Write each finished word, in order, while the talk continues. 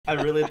I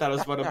really thought I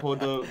was about to pull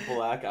the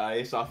black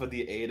ice off of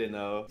the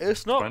 8-0.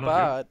 It's not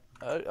bad.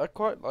 I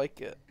quite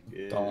like it.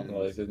 Don't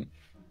like it.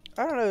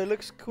 I don't know, it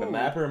looks cool. The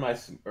map or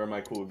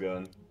my cool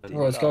gun?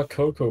 Oh, it's got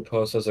Cocoa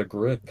Puffs as a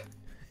grip.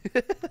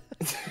 That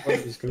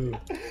is cool.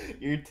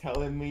 You're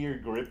telling me your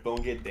grip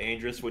don't get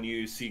dangerous when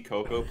you see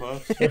Cocoa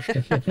Puffs?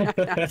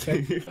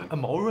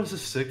 Amora's a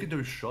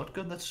secondary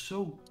shotgun? That's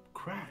so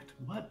cracked.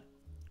 What?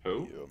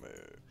 Who?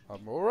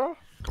 Amora?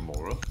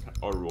 Gamora?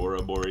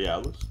 Aurora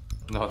Borealis?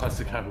 No, that's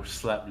the guy who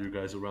slapped you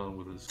guys around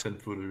with his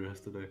 10-footer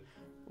yesterday.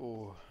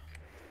 Ooh.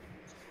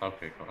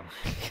 Okay, go on.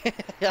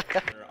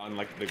 On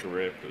like the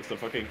grip, it's the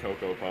fucking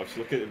Cocoa Puffs.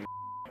 Look at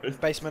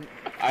it. Basement.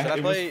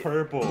 It was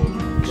purple.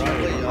 Should I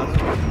play Yana?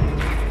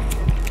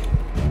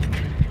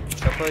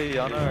 Should I play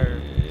Yana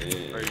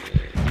or...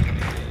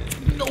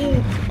 No!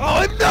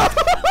 Oh no!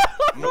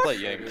 I'm gonna play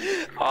Yang.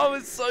 I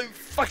was so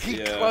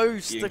fucking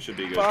close Yang to should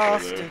be good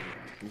bastard.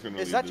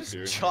 Is that just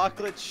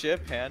chocolate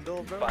chip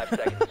handle, bro? 5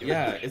 seconds.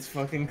 Yeah, it's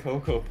fucking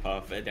Cocoa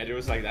Puff, and it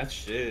was like, that's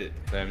shit.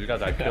 Damn, you got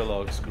that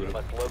kill screwed.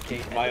 Must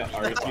locate. My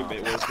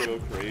argument was go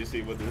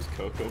crazy when there's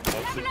Cocoa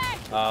Puffs.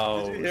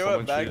 Oh, Did you hear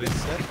what Magnus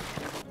said?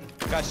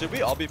 Guys, should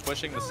we all be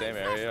pushing the same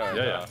area? Or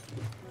Yeah.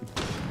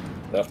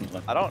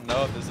 Definitely. I don't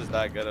know if this is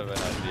that good of an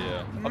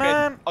idea.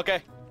 Man.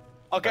 Okay.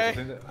 I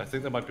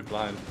think they might be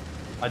blind.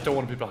 I don't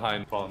want to be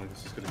behind falling.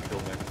 This is gonna kill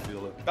me. I can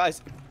feel it.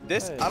 Guys,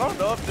 I don't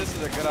know if this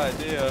is a good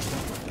idea.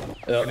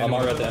 Yeah, I'm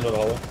already at the end of the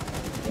hallway.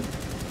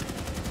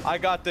 I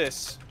got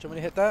this. Do you want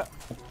me to hit that?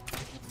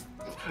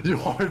 You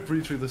hard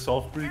breaching the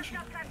soft breach.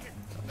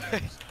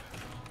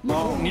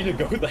 No, need to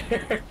go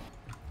there.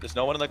 There's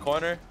no one in the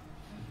corner.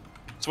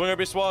 Swing or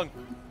be swung.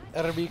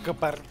 Erbico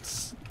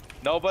parts.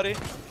 Nobody.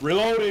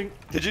 Reloading.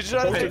 Did you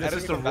try to Okay, say this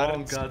is the enemy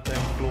wrong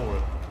goddamn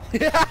floor.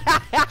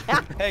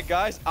 Hey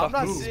guys, I'm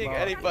not Move, seeing bro.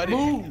 anybody.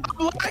 Move.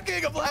 I'm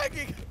lagging. I'm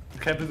lagging.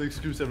 Can't be the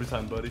excuse every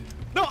time, buddy.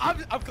 No,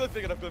 I'm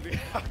clipping it. I'm clipping it.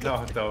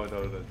 No,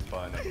 that's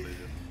fine. I believe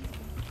you.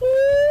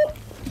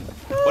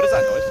 What is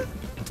that noise?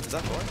 Is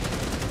that door?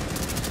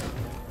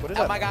 What is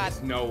Oh that? my god.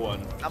 No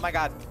one. Oh my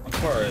god. I'm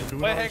sorry.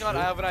 Wait, hang on.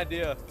 I have an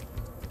idea.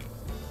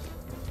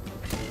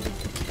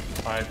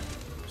 Alright,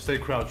 stay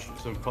crouched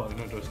so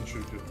no doesn't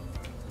shoot you.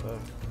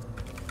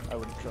 I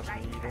wouldn't trust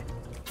me either.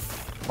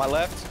 My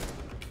left.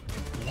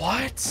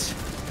 What?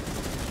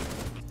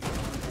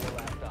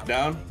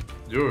 Down.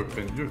 You're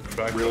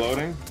cracked.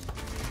 Reloading.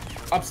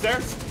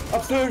 Upstairs.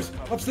 Upstairs.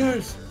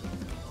 Upstairs.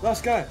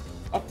 Last guy.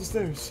 Up the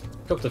stairs.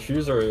 Pick up the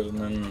fuser and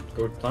then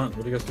go plant.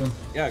 What are you guys doing?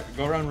 Yeah,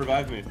 go around and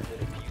revive me.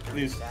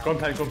 Please. Go and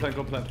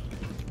plant.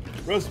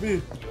 Roast me.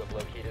 You have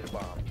located a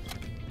bomb.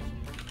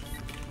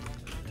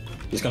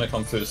 He's gonna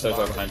come through the stairs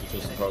right behind you,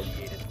 Tristan,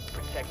 probably.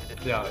 Protected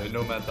it. Yeah,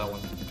 no man that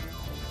one.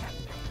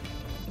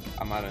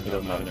 I'm out of He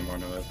doesn't have any more,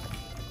 no way.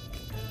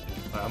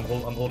 I'm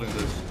holding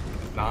this.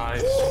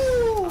 Nice.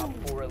 Op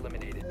 4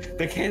 eliminated.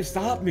 They can't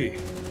stop me.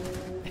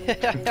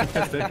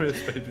 There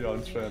is baby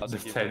on trend.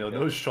 Nathaniel,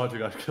 no shot, you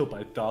got killed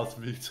by Darth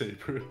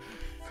V-Taper.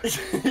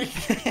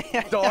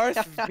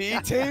 Darth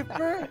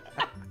V-Taper?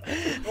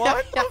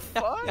 What the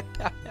fuck?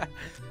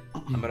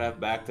 I'm gonna have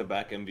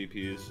back-to-back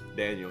MVPs.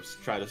 Daniel,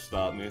 try to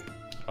stop me.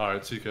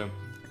 Alright, TK.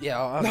 Yeah,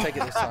 I'll take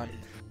it this time.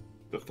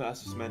 The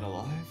fastest man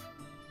alive?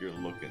 You're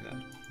looking at.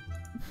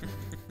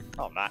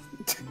 Oh, I'm not.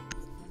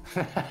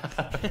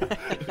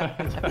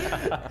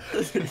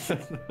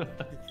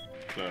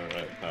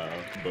 Alright, pal.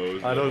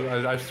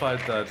 Bozo. I find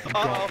that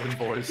Goblin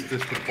voice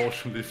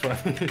disproportionately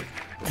funny.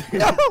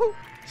 No!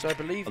 So I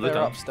believe Are they they're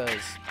done?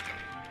 upstairs.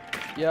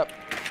 Yep.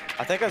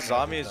 I think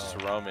Azami is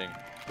just roaming.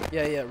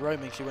 Yeah,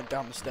 roaming. She went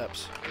down the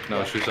steps.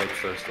 No, she's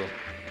upstairs still.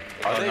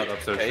 Are Oh, they not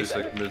upstairs, she's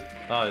basement? like mid.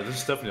 Oh, yeah, this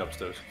is definitely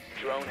upstairs.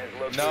 Drone has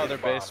located No, they're a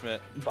bomb.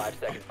 basement. 5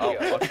 seconds. Oh, to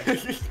go.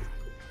 okay.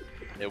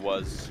 It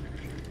was.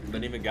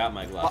 Didn't even got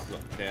my glass.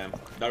 Damn.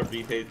 That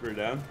V-Taper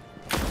down.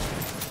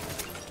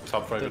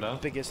 Top fragger The now.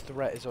 biggest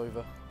threat is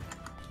over.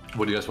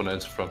 What do you guys want to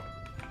answer from?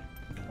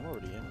 I'm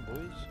already in,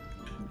 boys.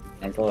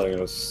 I'm probably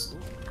gonna...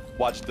 Let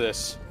Watch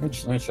this. me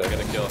check. I get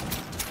a kill.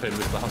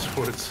 Famous last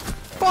words.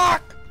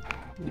 Fuck!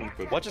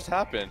 What just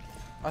happened?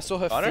 I saw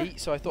her Connor? feet,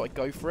 so I thought I'd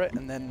go for it,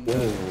 and then...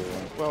 Whoa.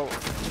 Well,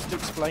 just to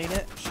explain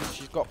it,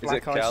 she's got Is black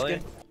it eye Callie?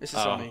 skin. This is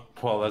on me.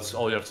 Well, that's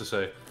all you have to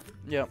say.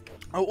 Yeah.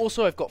 Oh,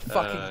 also I've got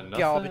fucking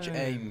garbage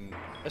nothing. aim.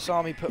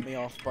 Asami put me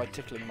off by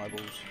tickling my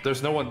balls.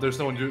 There's no one,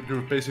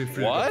 you're basically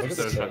free What? to go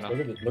upstairs right now. Look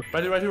at it, look.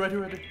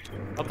 Ready.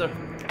 Up there.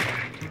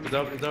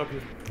 They're up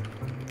here.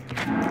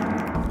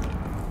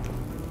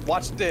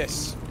 Watch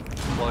this.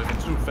 Well, if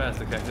it's too fast,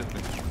 they can't hit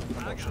me.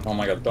 Oh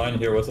my god, Bryan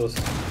here with us.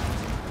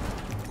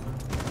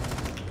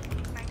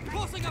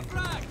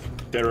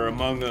 They're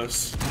among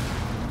us.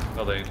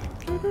 No, they ain't.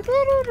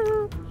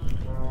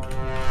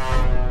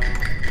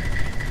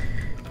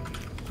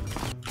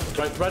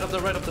 Right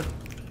up there.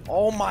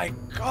 Oh my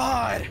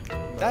god!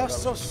 That was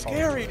so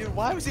scary, dude.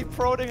 Why was he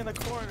prodding in the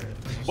corner?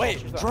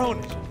 Wait,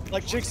 drone!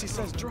 Like Jinxie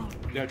says, drone.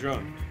 Yeah,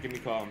 drone. Give me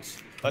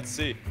comms. Let's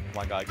see. Oh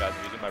my god, guys,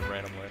 I'm using my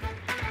brain, I'm learning.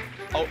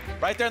 Oh,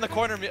 right there in the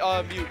corner, mute.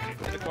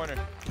 In the corner.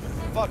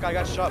 Fuck, I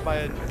got shot by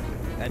an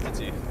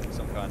entity of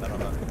some kind, I don't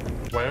know.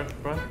 Where,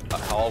 Bryan?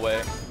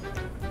 Hallway.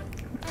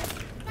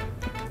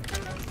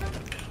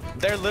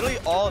 They're literally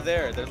all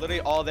there. They're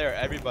literally all there.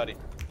 Everybody.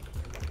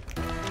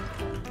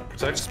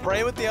 Check.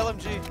 Spray with the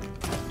LMG.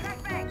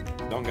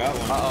 Don't got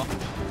one. Uh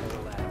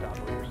oh. Last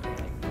operator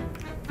standing.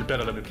 You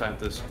better let me plant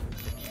this.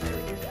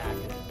 Diffuser is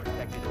active.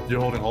 Protected.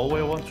 You're holding hallway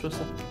or what,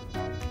 Tristan?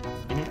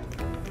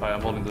 Alright,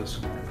 I'm holding this.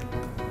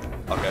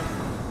 Okay.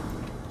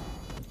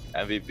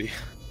 MVP.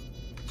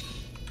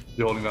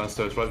 You're holding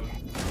downstairs, right?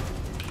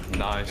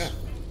 Nice.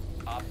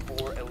 Op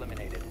 4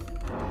 eliminated.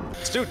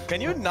 Dude,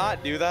 can you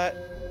not do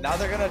that? Now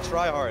they're gonna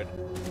try hard.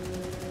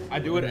 I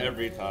do it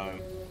every time.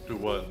 Do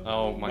what?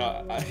 Oh my.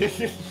 No, I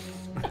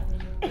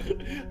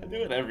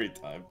do it every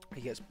time.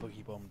 He gets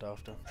boogie bombed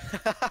after.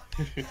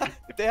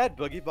 If they had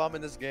Boogie Bomb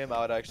in this game,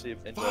 I would actually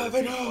enjoy it.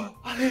 5-0.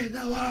 I need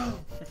no one.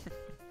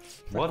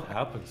 What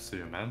happens to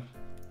you, man?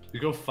 You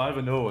go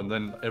 5-0 and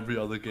then every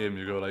other game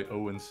you go like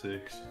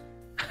 0-6.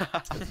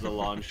 It's the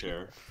lawn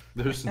chair.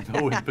 There's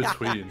no in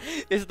between.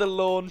 It's the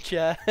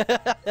launcher.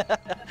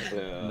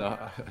 Yeah. No,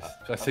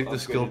 I think the upgraded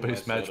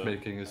skill-based my setup.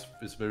 matchmaking is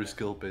very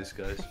skill-based,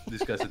 guys.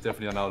 These guys are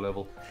definitely on our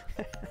level.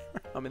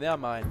 I mean, they are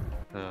mine.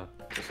 Yeah.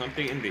 There's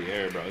something in the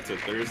air, bro. It's a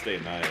Thursday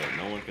night.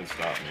 No one can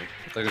stop me.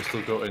 They can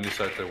still go any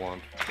side they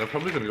want. They're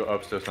probably gonna go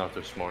upstairs now if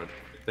they're smart.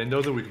 They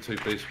know that we can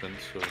take basement,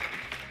 so...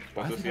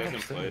 Why Because are he they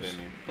hasn't played upstairs?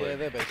 any. Yeah,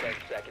 they're basic. 10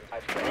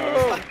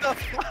 seconds. What the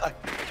fuck?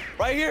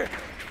 Right here!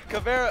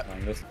 Cavera!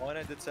 Magnus. One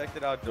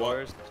undetected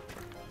outdoors.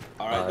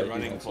 Alright, they're you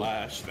running can see.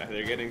 Flash.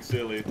 They're getting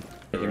silly.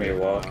 Give me a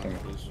walking.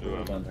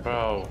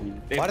 Bro.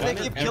 Why do they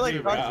keep killing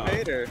every Darth round.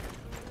 Vader?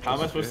 How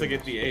am I supposed to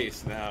get the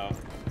ace now?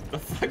 The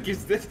fuck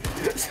is this?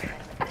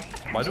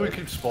 Why do we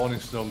keep spawning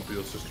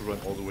snowmobiles just to run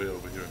all the way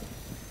over here?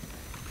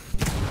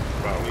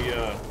 We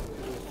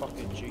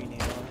Fucking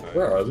genius.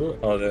 Where are they?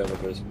 Oh, there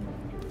it is.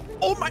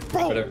 Oh my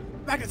bro! Right there.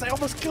 Magnus, I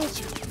almost killed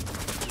you!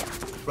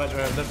 Right,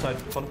 left side,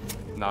 fun.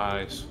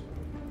 Nice.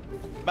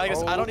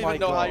 Magnus, I don't Oh my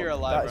even know how God. you're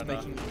alive That right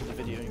is now. making the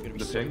video. You're gonna be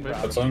The so thing, man.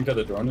 proud. Can someone get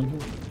a drone in here?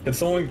 Can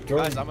someone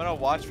drone? Guys, I'm gonna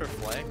watch for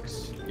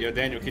flanks. Yo,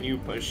 Daniel, can you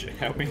push?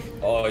 Help me.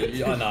 Oh,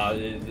 yeah, nah,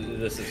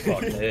 this is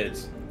fucking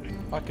hits.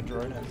 I can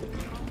drone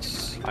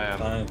it. I am.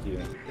 Thank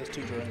you. There's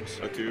 2 drones.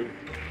 A 2.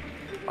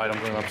 Alright,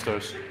 I'm going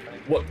upstairs.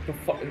 What the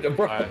fuck?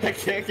 Bro. Alright. I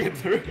can't get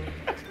through.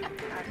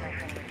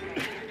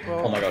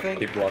 Well, Oh my I god, think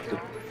he blocked it.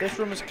 this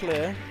room is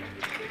clear.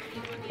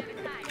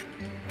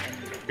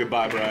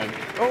 Goodbye, Bryan.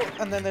 Oh,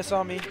 and then this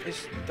army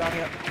is down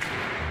here.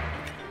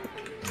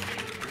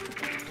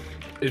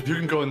 If you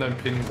can go and then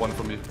ping one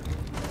for me,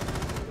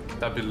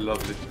 that'd be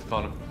lovely,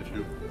 Connor. If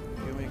you,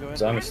 You want me to go in?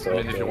 Sam is still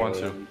I mean, if you want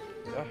to,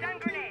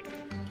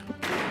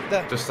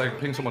 There. just like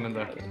ping someone in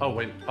there. Oh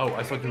wait, oh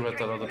I thought you read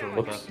that other door.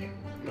 with Whoops.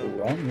 that.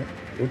 Wrong, yeah.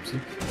 Oopsie.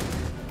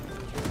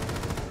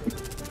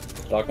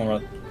 Dark one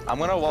right. I'm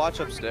gonna watch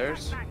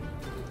upstairs.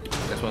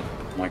 Next one.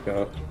 Oh my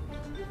god.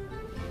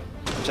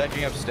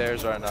 Checking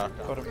upstairs right now.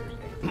 Got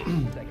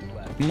him. Seconds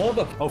left.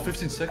 Mother. Oh,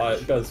 15 seconds.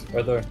 Alright, guys,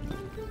 right there.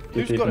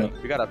 Who's Keep got peeking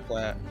it? We got a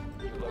plant.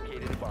 You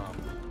located a bomb.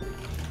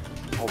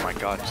 Oh my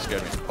god, you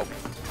scared me. Oh.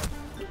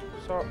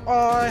 Sorry.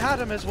 Oh, I had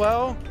him as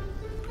well.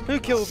 Who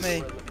killed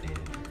me?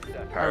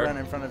 I Her. ran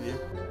in front of you.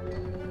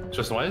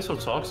 Tristan, why are you so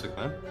toxic,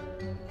 man?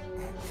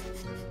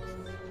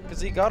 Cause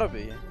he gotta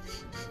be.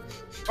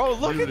 Oh,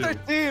 look at their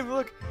Really? team!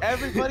 Look,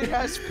 everybody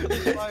has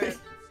friendly fire.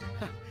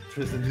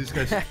 Tristan, these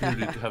guys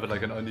clearly have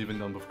like an uneven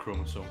number of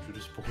chromosomes. You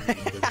just born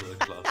in the regular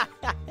class.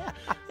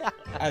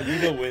 I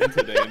need a win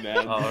today,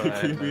 man.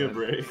 Alright, Give me a man.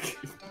 break.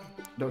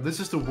 No, this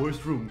is the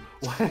worst room.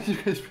 Why are you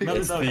guys picking? No,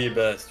 It's no. the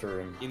best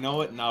room. You know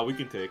what? Nah, we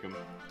can take him.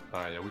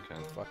 Alright, yeah, we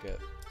can. Fuck it.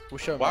 We'll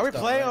show him Why how are we it's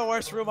done, playing right? the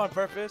worst room on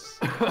purpose?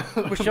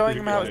 We're showing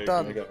him how it's Make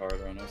done. it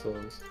harder on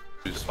ourselves.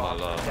 You smell,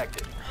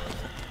 Protected.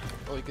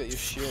 Oh, you got your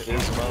shit.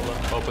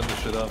 open the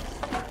shit up.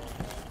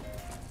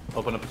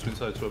 Open up between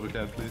sides whoever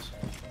can, please.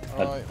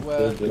 Alright,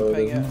 where? Desolate,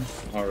 Ping isn't it.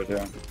 it? Oh, right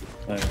there.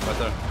 Thanks. Right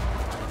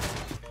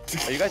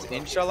there. Are you guys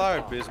Inshallah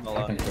or I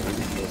Bismillah? think we're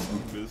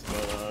listening. This,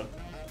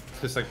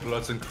 It's like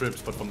Bloods and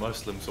Crips, but for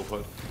Muslims or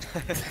what?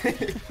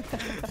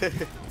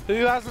 Who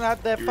hasn't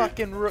had their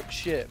fucking rook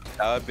shit?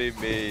 That would be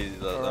me.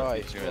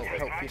 Alright, well,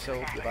 help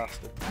yourself, you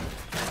bastard.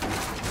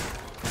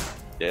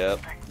 Yep.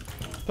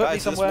 Put Guys, me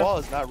this somewhere. wall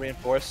is not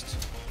reinforced.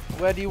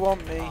 Where do you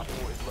want me? Op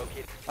 4 is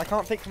located. I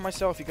can't think for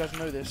myself, you guys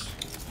know this.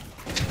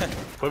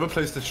 Whoever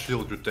plays this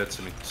shield, you're dead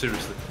to me.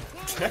 Seriously.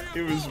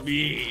 it was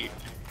me.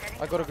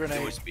 I got a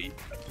grenade. speed.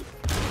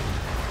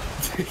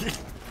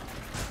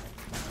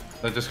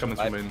 They just come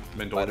into Might-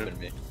 main door Might here. have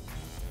been me.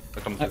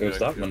 They come That to goes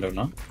that window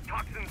now.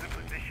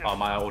 Oh,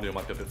 my audio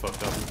might be a bit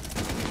fucked up.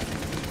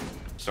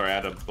 Sorry, I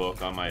had a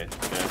book on my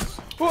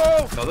desk.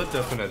 Whoa! No, they're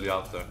definitely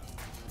out there.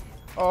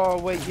 Oh,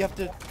 wait, you have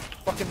to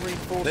fucking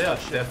reinforce They are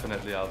that shit.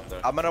 definitely out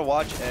there. I'm gonna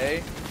watch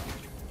A.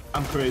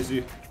 I'm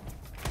crazy.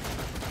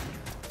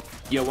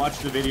 Yeah, watch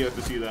the video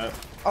to see that.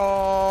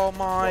 Oh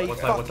my What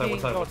side, what fucking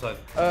side, what side,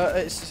 god.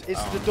 what side?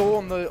 It's the door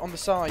on the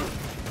side.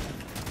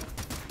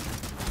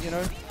 You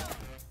know?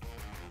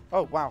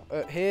 Oh wow.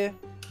 Here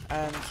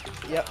and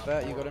yep,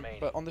 there you got him.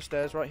 But on the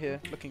stairs right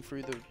here, looking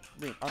through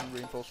the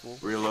unreinforced wall.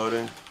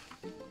 Reloading.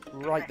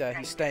 Right there.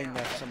 He's staying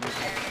there for some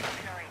reason.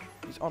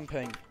 He's on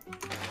ping.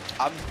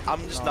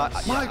 I'm just not.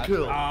 My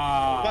kill.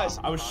 Guys,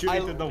 I was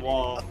shooting through the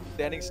wall.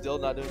 Standing still,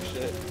 not doing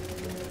shit.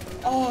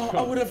 Oh,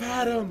 I would have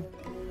had him.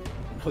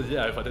 Well,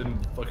 yeah, if I didn't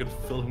fucking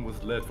fill him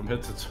with lead from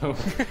head to toe.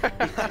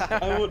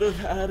 I would have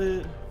had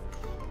it.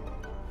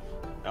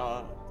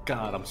 God,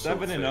 I'm so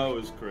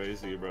 7-0 is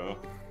crazy, bro.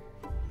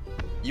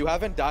 You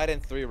haven't died in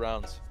 3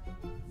 rounds.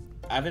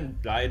 I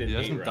haven't died in He 8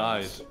 hasn't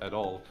rounds. died at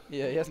all.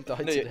 Yeah, he hasn't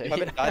died No, you today.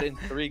 haven't died in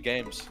 3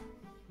 games.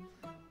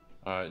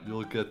 Alright,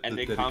 you'll get And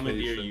the they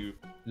commandeer dedication. you.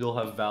 You'll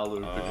have valor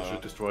because you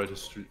destroyed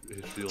his shield.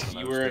 and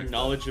I You were a respect that.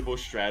 knowledgeable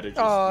strategist.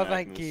 Oh, Magnus.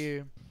 thank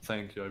you.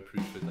 Thank you, I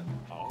appreciate that.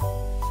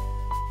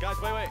 Guys,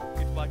 wait.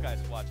 It's black guys.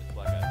 Watch, it's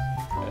black guys.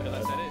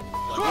 That's it.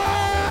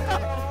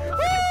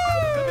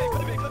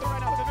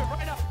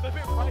 Clip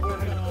it right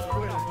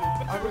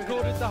now. I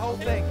recorded the whole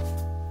thing.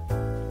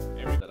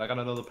 I got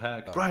another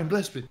pack. Bryan,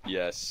 bless me.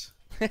 Yes.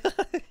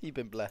 You've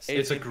been blessed.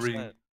 It's a 18%. green.